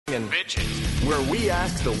and bitches, where we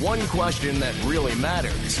ask the one question that really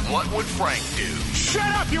matters. What would Frank do? Shut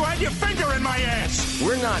up! You had your finger in my ass!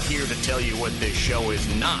 We're not here to tell you what this show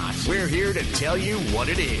is not. We're here to tell you what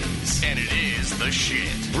it is. And it is the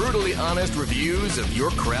shit. Brutally honest reviews of your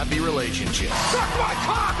crappy relationship. Suck my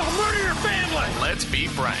cock! I'll murder your family! Let's be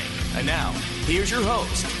frank. And now, here's your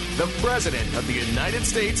host, the President of the United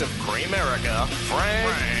States of Kramerica,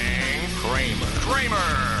 Frank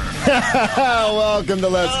Kramer. Welcome to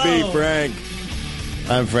Let's Be Frank.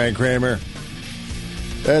 I'm Frank Kramer.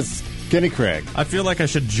 That's Kenny Craig. I feel like I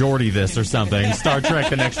should Geordie this or something. Star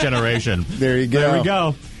Trek The Next Generation. There you go. There we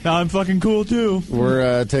go. Now I'm fucking cool, too.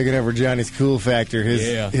 We're taking over Johnny's cool factor,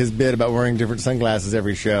 his bit about wearing different sunglasses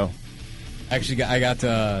every show. Actually, I got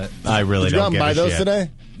I really Did you go out don't and buy those shit.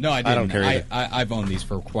 today? No, I didn't. I don't care either. I've owned these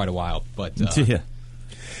for quite a while, but Yeah.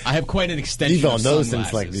 I have quite an extension You've of owned those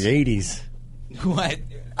sunglasses. since like the 80s. What?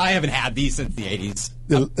 I haven't had these since the 80s.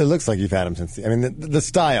 It looks like you've had them since. The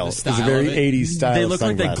style is a style very of it. 80s style. They of look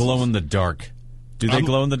like they sunglasses. glow in the dark. Do they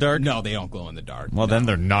glow in the dark? No, they don't glow in the dark. Well, no. then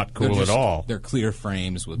they're not cool They're just- at all. They're clear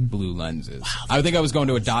frames with blue lenses. I think I was going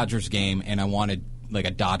to a Dodgers game, and I wanted like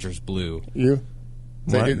a Dodgers blue. You?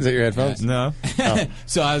 Is What? that your headphones? No.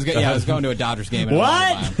 So I was going to a Dodgers game. And I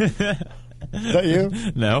wanted to buy 'em. Is that you?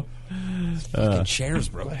 No. Fucking chairs,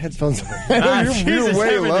 bro. Headphones. Jesus, you're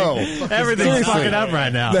way everything- low. Everything's Seriously. fucking up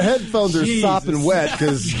right now. The headphones are Jesus. sopping wet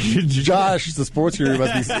because Josh, the sports guru,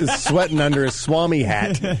 must be is sweating under his Swami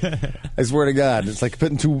hat. I swear to God, it's like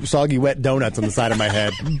putting two soggy wet donuts on the side of my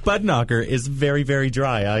head. Bud Knocker is very, very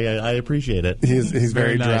dry. I appreciate it. He's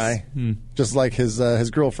very nice. dry, just like his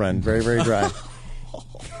girlfriend, very very dry.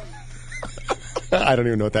 I don't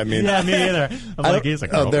even know what that means. Yeah, me either. I'm like, he's a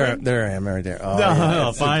girlfriend. there I am, right there. Oh,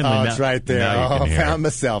 No, finally. Oh, it's Now- right there. now you can hear Found it.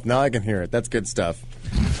 myself. Now I can hear it. That's good stuff.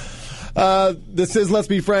 This is Let's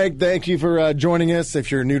Be Frank. Thank you for joining us.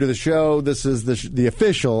 If you're new to the show, this is the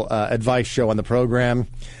official advice show on the program.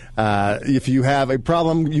 If you have a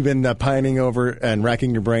problem you've been pining over and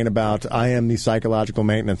racking your brain about, I am the psychological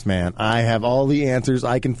maintenance man. I have all the answers.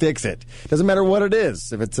 I can fix it. Doesn't matter what it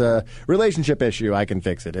is. If it's a relationship issue, I can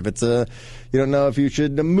fix it. If it's you don't know if you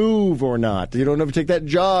should move or not. You don't know if you take that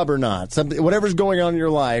job or not. Something, whatever's going on in your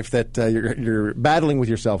life that you're battling with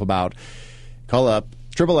yourself about, call up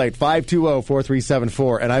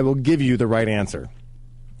 888-520-4374, and I will give you the right answer.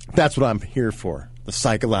 That's what I'm here for. The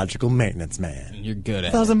psychological maintenance man. You're good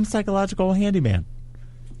at I was it. a psychological handyman.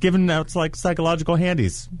 Giving out like psychological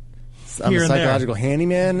handies. I'm Here a and there. psychological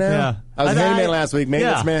handyman now? Yeah. I was a handyman last week.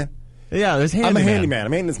 Maintenance yeah. man? Yeah, there's handyman. I'm a handyman. A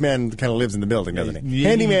maintenance man kind of lives in the building, doesn't he? You-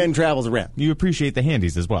 Handyman travels around. You appreciate the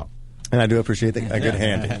handies as well. And I do appreciate a good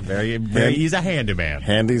handy. Very. He's a handyman.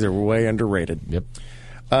 Handies are way underrated. Yep.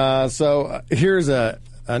 So here's an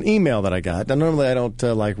email that I got. Now, normally I don't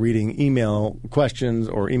like reading email questions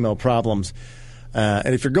or email problems.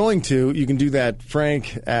 And if you're going to, you can do that,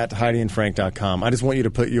 frank@HeidiandFrank.com. I just want you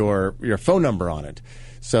to put your phone number on it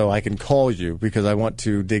so I can call you because I want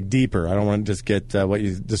to dig deeper. I don't want to just get what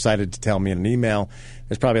you decided to tell me in an email.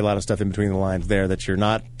 There's probably a lot of stuff in between the lines there that you're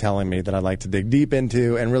not telling me that I'd like to dig deep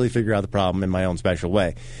into and really figure out the problem in my own special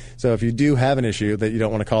way. So if you do have an issue that you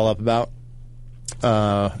don't want to call up about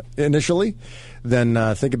initially,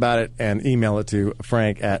 then think about it and email it to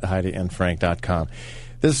frank@HeidiandFrank.com.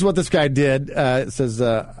 This is what this guy did. It says,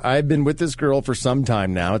 I've been with this girl for some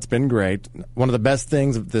time now. It's been great. One of the best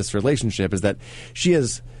things of this relationship is that she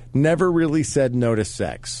has never really said no to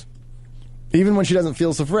sex, even when she doesn't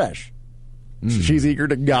feel so fresh. She's eager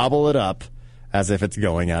to gobble it up as if it's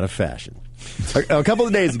going out of fashion. A couple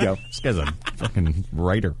of days ago. This guy's a fucking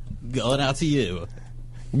writer. Going out to you.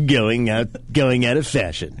 Going out of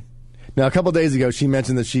fashion. Now, a couple of days ago, she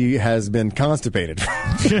mentioned that she has been constipated.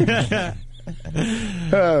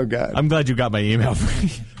 Oh, God. I'm glad you got my email.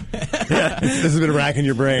 This has been racking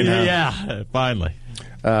your brain, huh? Yeah, finally.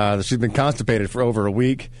 She's been constipated for over a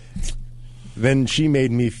week. Then she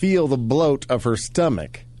made me feel the bloat of her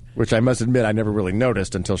stomach, which I must admit I never really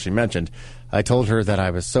noticed until she mentioned. I told her that I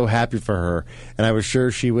was so happy for her, and I was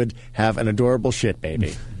sure she would have an adorable shit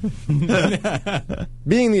baby.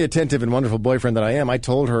 Being the attentive and wonderful boyfriend that I am, I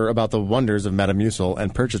told her about the wonders of Metamucil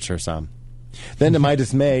and purchased her some. Then, to my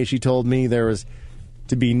dismay, she told me there was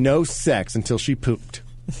to be no sex until she pooped.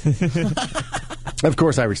 Of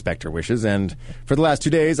course, I respect her wishes, and for the last 2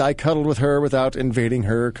 days, I cuddled with her without invading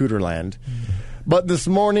her cooterland. But this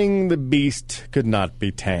morning, the beast could not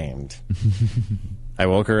be tamed. I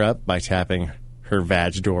woke her up by tapping her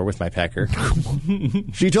vag door with my pecker.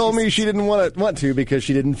 She told me she didn't want to because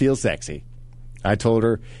she didn't feel sexy. I told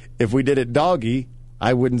her if we did it doggy,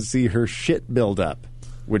 I wouldn't see her shit build up,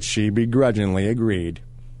 which she begrudgingly agreed.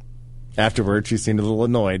 Afterwards, she seemed a little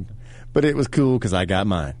annoyed, but it was cool because I got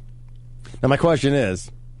mine. Now, my question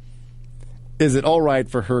is it all right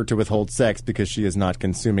for her to withhold sex because she is not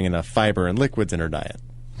consuming enough fiber and liquids in her diet?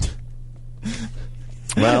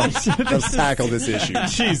 Well, let's tackle this issue.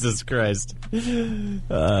 Jesus Christ.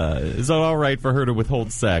 Is it all right for her to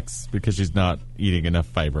withhold sex because she's not eating enough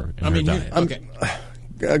fiber in her diet? Okay.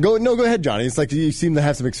 Go ahead, Johnny. It's like you seem to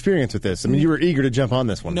have some experience with this. I mean, you were eager to jump on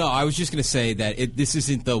this one. No, I was just going to say that this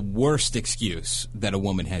isn't the worst excuse that a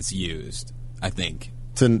woman has used, I think.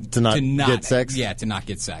 To not get sex? Yeah, to not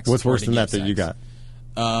get sex. What's worse than that you got?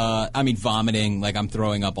 I mean, vomiting. Like, I'm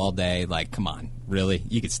throwing up all day. Like, come on. Really?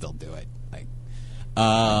 You could still do it. Like,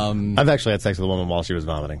 I've actually had sex with a woman while she was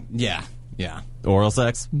vomiting. Yeah. Oral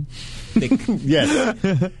sex? Yes.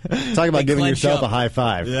 Talk about giving yourself a high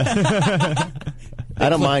five. Yeah. I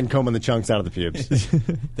don't mind combing the chunks out of the pubes.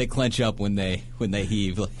 They clench up when they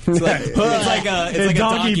heave. It's like a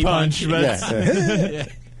donkey punch.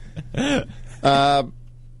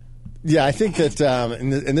 Yeah, I think that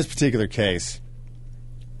in this particular case,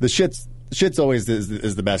 the shit's always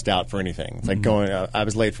is the best out for anything. It's like going. I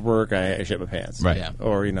was late for work. I shit my pants. Right. Yeah.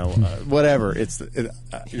 Or whatever. It's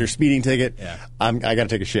your speeding ticket. Yeah. I got to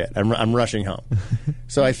take a shit. I'm rushing home.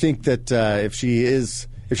 So I think that if she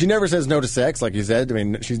never says no to sex, like you said, I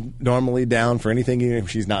mean, she's normally down for anything, even if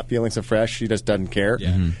she's not feeling so fresh. She just doesn't care.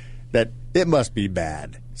 Yeah. That it must be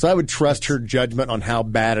bad. So I would trust her judgment on how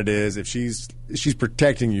bad it is if she's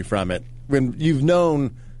protecting you from it. When you've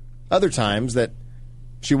known other times that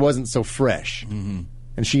she wasn't so fresh, and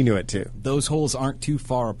she knew it too. Those holes aren't too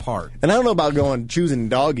far apart. And I don't know about choosing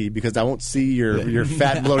doggy because I won't see your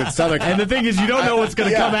fat bloated stomach. And the thing is, you don't know what's going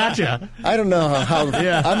to come at you. I don't know how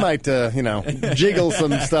I might jiggle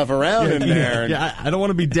some stuff around in there. And I don't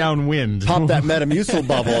want to be downwind. pop that Metamucil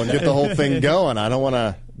bubble and get the whole thing going. I don't want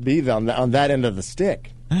to be on that end of the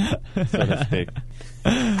stick, so to speak.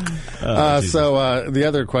 So the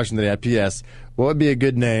other question that he had, P.S., what would be a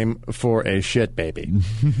good name for a shit baby?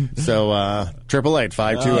 So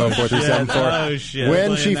 888-520-4374.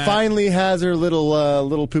 When she finally has her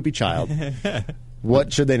little poopy child,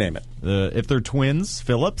 what should they name it? If they're twins,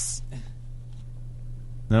 Phillips?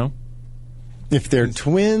 No? If they're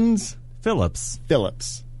twins, Phillips.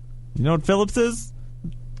 Phillips. You know what Phillips is?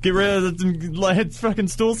 Get rid of the fucking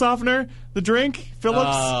stool softener? The drink?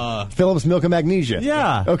 Phillips? Phillips Milk and Magnesia.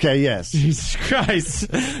 Yeah. Okay, yes. Jesus Christ.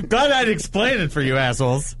 Glad I'd explain it for you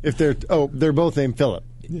assholes. If they're both named Philip.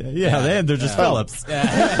 Yeah, they're just Phillips.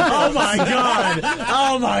 Oh, my God.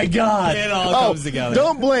 Oh, my God. It all comes together.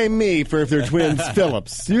 Don't blame me for if they're twins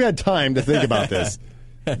Phillips. You had time to think about this.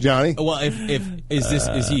 Johnny? Well,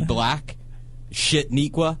 is he black? Shit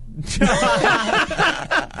Niqua?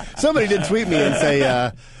 Somebody did tweet me and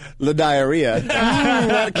say, La Diarrhea.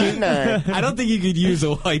 What a cute name. I don't think you could use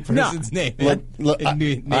a white person's name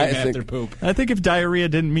name after poop. I think if diarrhea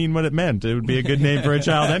didn't mean what it meant, it would be a good name for a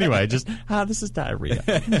child anyway. Just, this is diarrhea.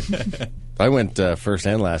 I went first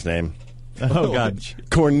and last name. Oh, God.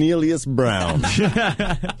 Cornelius Brown.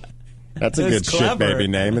 That's a good clever. shit baby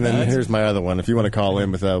name. And then here's my other one. If you want to call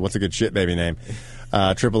in with what's a good shit baby name,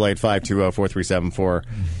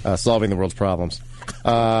 888-520-4374. Solving the world's problems.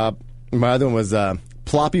 My other one was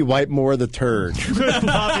Ploppy Whitemore the Turd.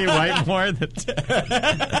 Ploppy Whitemore the Turd.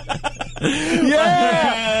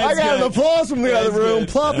 Yeah! I got an applause from the other room.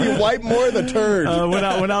 Ploppy Whitemore the Turd. When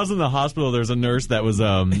I was in the hospital, there was a nurse that was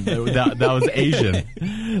that was Asian.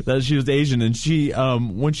 She was Asian, and she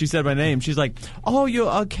when she said my name, she's like, "Oh,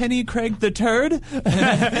 you're Kenny Craig the Turd," and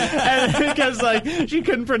because she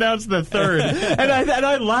couldn't pronounce the third, and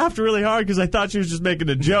I laughed really hard because I thought she was just making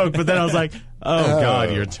a joke, but then I was like, "Oh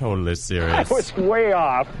God, you're totally serious." I was way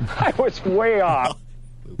off.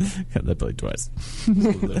 Got that played twice.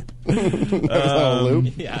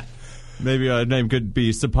 Yeah. Maybe a name could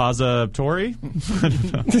be Suppository.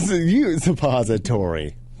 This is you,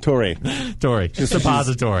 Suppository. Tory.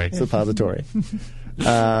 Suppository. Suppository.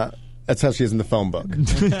 That's how she is in the phone book.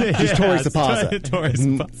 She's Tori Supposa. Tori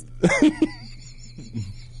Supposa.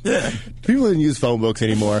 People don't use phone books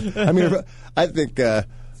anymore. I mean, I think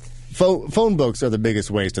phone books are the biggest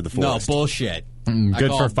waste of the forest. No, bullshit.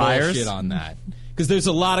 Good for fires? Bullshit on that. Because there's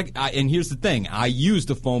a lot of... and here's the thing. I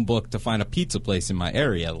used a phone book to find a pizza place in my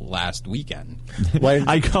area last weekend.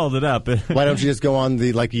 I called it up. Why don't you just go on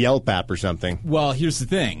the Yelp app or something? Well, here's the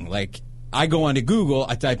thing. I go onto Google,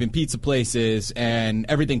 I type in pizza places, and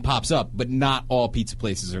everything pops up, but not all pizza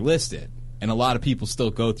places are listed. And a lot of people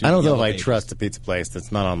still go through I don't the know if Yellow I pages. trust a pizza place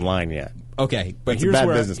that's not online yet. Okay, but It's a bad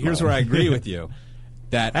business here's model. where I agree with you.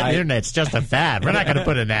 That internet's just a fad. We're not going to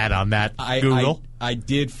put an ad on that, Google. I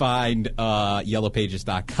did find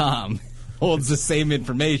yellowpages.com, holds the same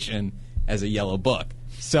information as a yellow book.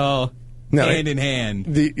 So hand in hand.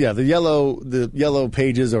 The yellow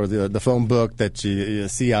pages or the phone book that you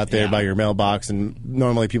see out there by your mailbox, and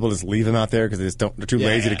normally people just leave them out there because they're too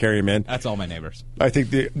lazy to carry them in. That's all my neighbors. I think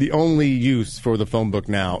the only use for the phone book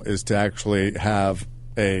now is to actually have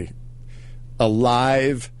a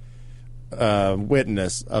live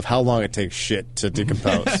witness of how long it takes shit to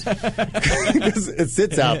decompose. Because it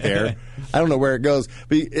sits out there. I don't know where it goes.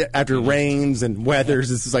 But after rains and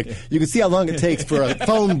weathers, it's just like you can see how long it takes for a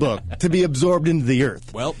phone book to be absorbed into the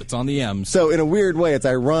earth. Well, it's on the M's. So in a weird way, it's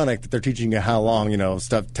ironic that they're teaching you how long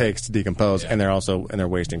stuff takes to decompose, and they're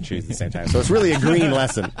wasting cheese at the same time. So it's really a green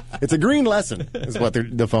lesson. It's a green lesson, is what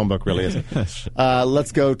the phone book really is.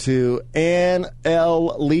 Let's go to Ann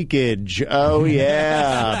L. Leakage. Oh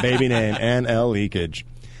yeah, baby name Ann L. Leakage.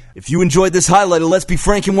 If you enjoyed this highlight of Let's Be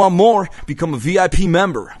Frank and want more, become a VIP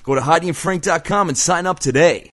member. Go to HeidiandFrank.com and sign up today.